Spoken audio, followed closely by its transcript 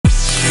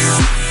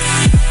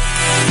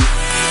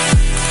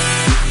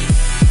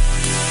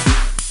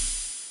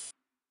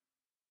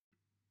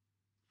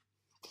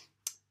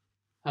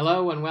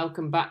Hello and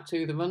welcome back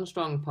to the Run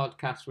Strong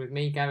podcast with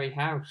me, Gary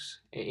House.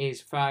 It is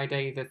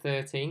Friday the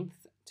 13th,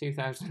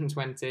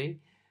 2020,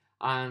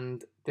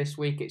 and this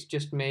week it's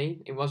just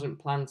me. It wasn't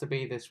planned to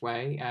be this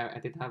way. I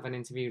did have an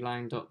interview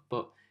lined up,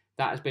 but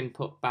that has been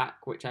put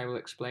back, which I will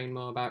explain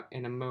more about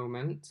in a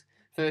moment.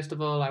 First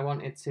of all, I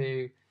wanted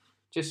to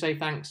just say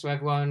thanks to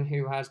everyone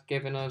who has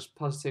given us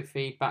positive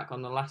feedback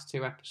on the last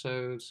two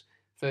episodes.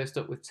 First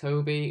up with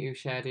Toby, who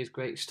shared his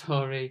great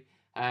story.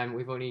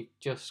 We've only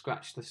just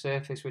scratched the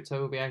surface with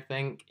Toby, I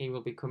think. He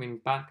will be coming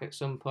back at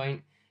some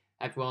point.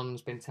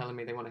 Everyone's been telling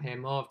me they want to hear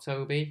more of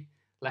Toby,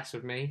 less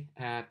of me,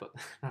 but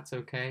that's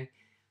okay.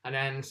 And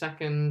then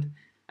second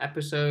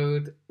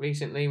episode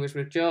recently was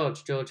with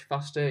George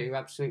Foster, who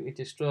absolutely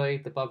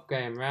destroyed the Bob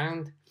Graham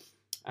round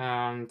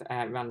and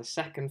ran the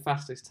second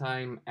fastest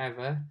time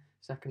ever,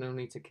 second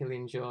only to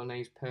Kilian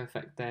Jornet's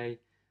perfect day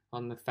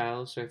on the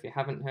Fells. So if you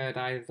haven't heard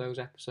either of those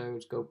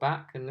episodes, go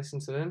back and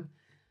listen to them.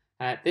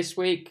 This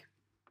week,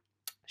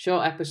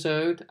 short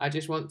episode. I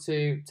just want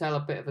to tell a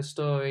bit of a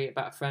story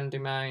about a friend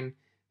of mine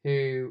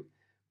who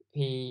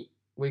we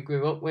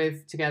grew up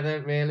with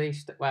together, really.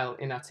 Well,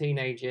 in our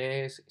teenage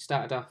years,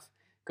 started off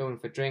going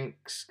for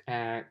drinks,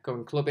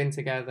 going clubbing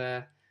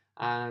together,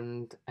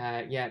 and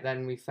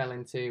then we fell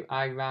into.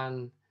 I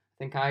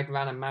think I'd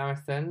ran a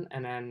marathon,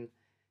 and then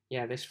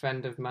this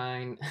friend of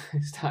mine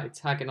started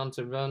tagging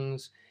onto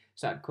runs,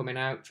 started coming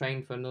out,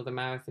 trained for another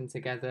marathon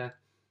together.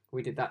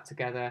 We did that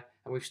together,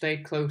 and we've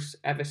stayed close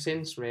ever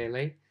since,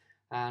 really.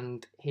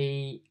 And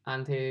he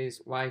and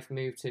his wife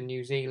moved to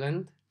New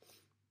Zealand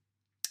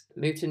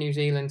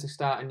to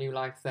start a new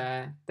life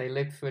there. They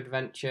lived for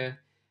adventure.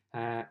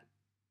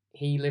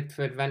 He lived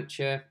for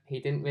adventure. He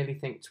didn't really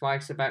think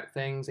twice about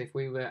things. If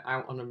we were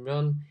out on a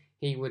run,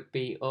 he would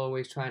be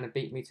always trying to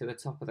beat me to the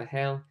top of the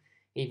hill,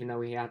 even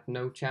though he had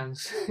no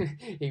chance.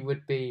 He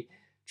would be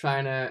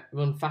trying to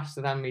run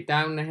faster than me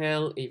down the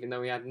hill, even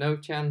though he had no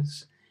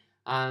chance.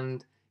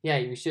 And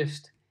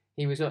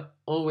he was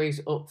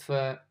always up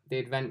for the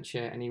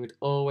adventure, and he would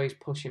always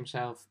push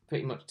himself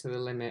pretty much to the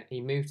limit.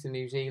 He moved to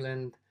New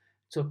Zealand,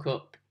 took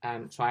up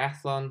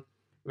triathlon,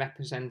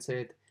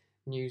 represented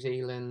New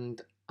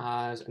Zealand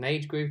as an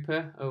age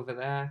grouper over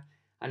there,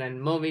 and then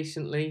more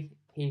recently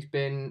he's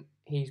been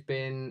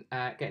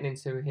getting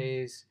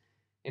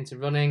into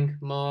running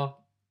more,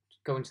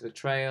 going to the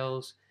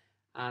trails.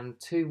 And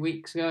 2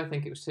 weeks ago, I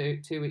think it was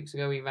 2 weeks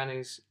ago, he ran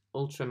his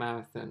ultra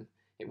marathon.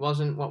 It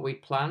wasn't what we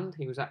planned.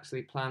 He was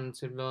actually planned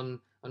to run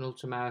an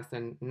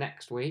ultramarathon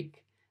next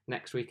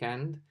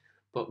weekend,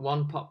 but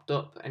one popped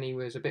up and he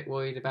was a bit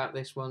worried about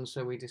this one,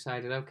 so we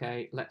decided,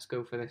 okay, let's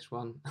go for this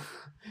one.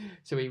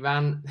 So he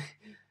ran,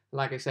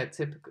 like I said,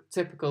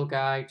 typical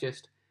guy,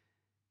 just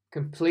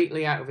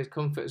completely out of his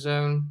comfort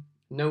zone.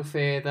 No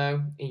fear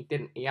though. He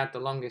had the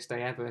longest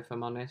day ever, if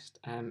I'm honest.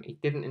 He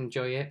didn't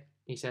enjoy it.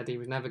 He said he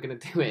was never going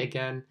to do it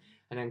again,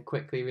 and then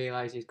quickly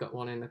realised he's got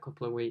one in a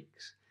couple of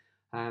weeks.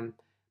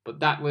 But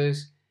that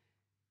was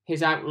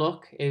his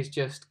outlook, is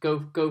just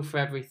go for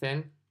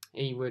everything.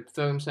 He would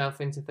throw himself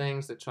into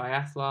things, the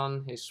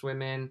triathlon, his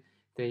swimming,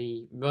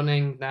 the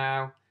running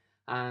now.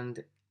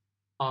 And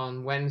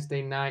on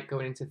Wednesday night,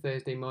 going into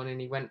Thursday morning,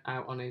 he went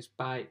out on his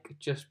bike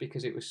just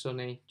because it was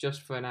sunny,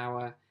 just for an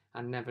hour,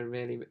 and never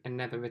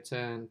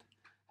returned,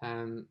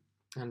 and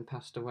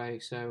passed away.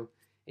 So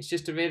it's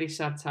just a really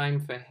sad time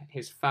for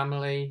his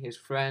family, his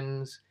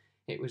friends.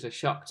 It was a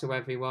shock to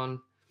everyone.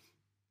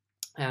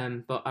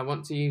 But I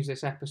want to use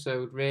this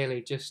episode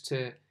really just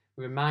to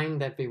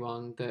remind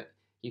everyone that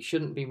you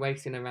shouldn't be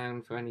waiting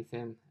around for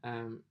anything.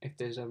 If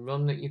there's a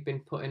run that you've been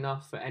putting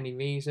off for any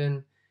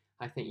reason,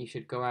 I think you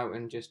should go out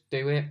and just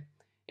do it.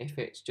 If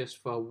it's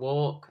just for a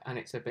walk and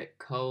it's a bit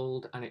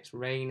cold and it's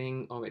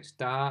raining or it's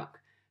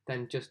dark,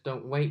 then just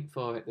don't wait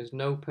for it. There's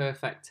no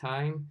perfect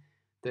time.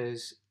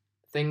 There's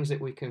things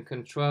that we can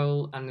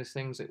control and there's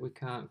things that we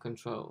can't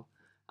control.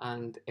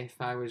 And if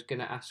I was going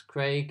to ask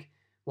Craig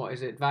what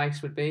his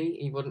advice would be,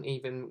 he wouldn't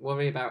even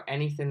worry about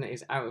anything that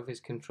is out of his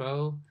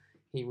control.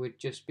 He would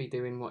just be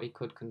doing what he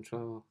could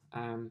control.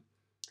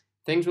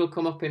 Things will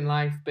come up in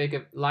life, big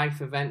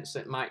life events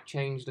that might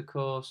change the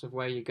course of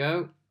where you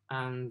go.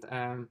 And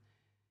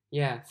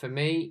for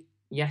me,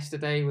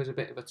 yesterday was a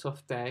bit of a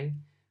tough day,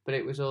 but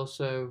it was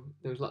also,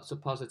 there was lots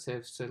of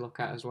positives to look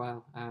at as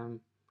well.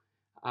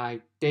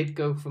 I did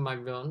go for my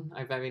run.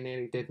 I very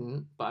nearly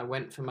didn't, but I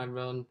went for my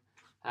run.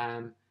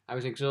 I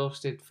was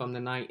exhausted from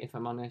the night, if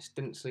I'm honest.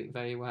 Didn't sleep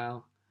very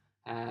well,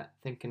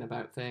 thinking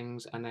about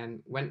things, and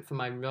then went for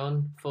my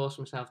run, forced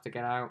myself to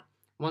get out.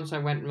 Once I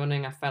went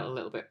running, I felt a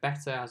little bit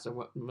better as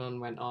the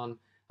run went on.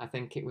 I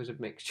think it was a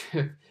mixture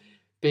of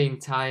being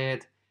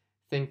tired,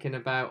 thinking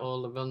about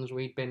all the runs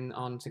we'd been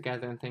on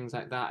together and things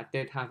like that. I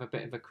did have a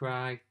bit of a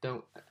cry.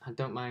 I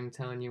don't mind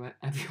telling you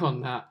everyone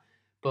that,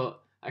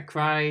 but I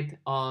cried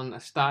on a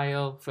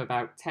stile for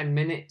about 10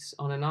 minutes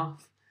on and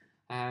off.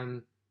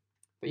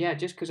 But yeah,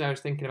 just because I was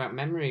thinking about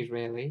memories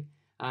really,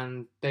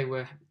 and they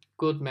were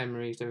good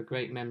memories, they were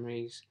great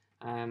memories.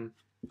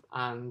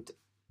 And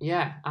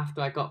yeah,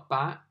 after I got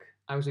back,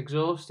 I was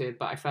exhausted,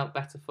 but I felt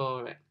better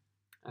for it.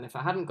 And if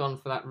I hadn't gone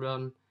for that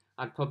run,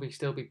 I'd probably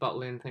still be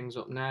bottling things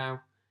up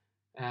now.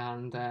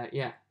 And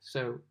yeah,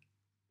 so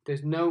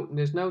there's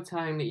no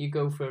time that you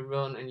go for a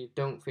run and you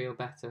don't feel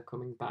better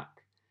coming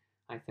back,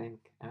 I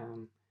think.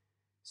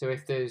 So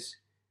if there's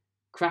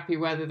crappy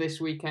weather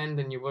this weekend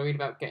and you're worried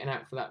about getting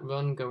out for that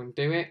run, go and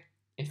do it.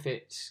 If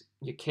it's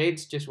your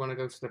kids just want to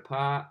go to the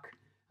park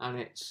and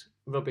it's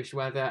rubbish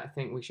weather, I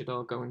think we should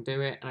all go and do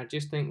it. And I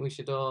just think we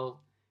should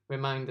all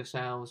remind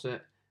ourselves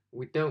that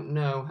we don't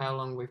know how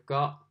long we've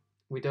got.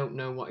 We don't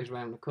know what is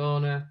around the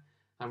corner.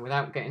 And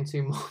without getting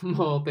too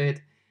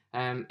morbid,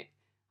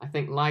 I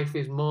think life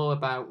is more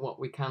about what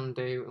we can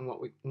do and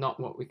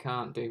what we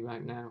can't do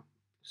right now.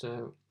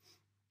 So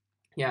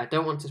yeah, I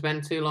don't want to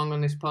spend too long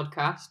on this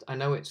podcast. I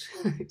know it's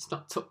it's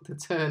not took the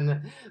turn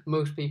that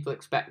most people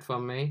expect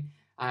from me.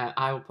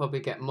 I will probably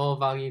get more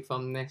value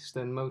from this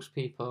than most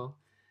people,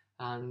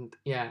 and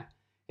yeah,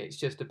 it's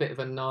just a bit of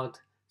a nod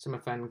to my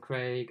friend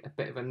Craig, a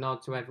bit of a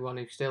nod to everyone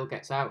who still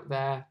gets out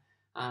there,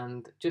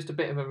 and just a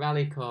bit of a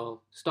rally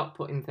call. Stop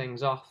putting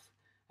things off.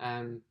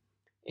 Um,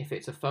 if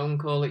it's a phone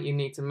call that you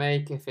need to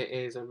make, if it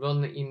is a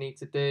run that you need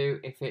to do,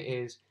 if it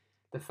is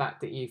the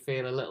fact that you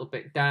feel a little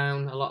bit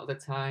down a lot of the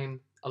time,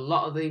 a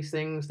lot of these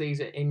things, these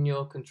are in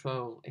your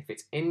control. If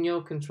it's in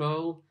your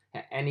control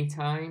at any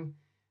time,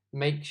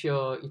 make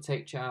sure you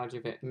take charge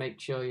of it. Make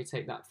sure you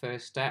take that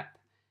first step.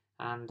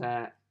 And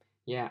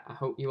yeah, I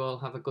hope you all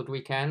have a good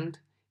weekend.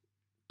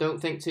 Don't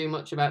think too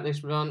much about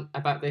this run,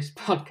 about this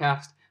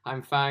podcast.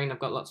 I'm fine. I've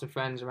got lots of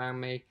friends around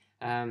me.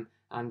 And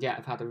yeah,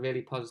 I've had a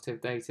really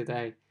positive day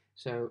today.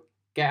 So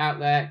get out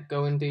there,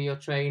 go and do your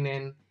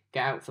training,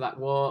 get out for that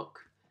walk.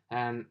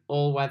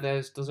 All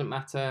weathers, doesn't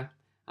matter.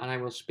 And I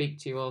will speak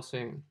to you all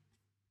soon.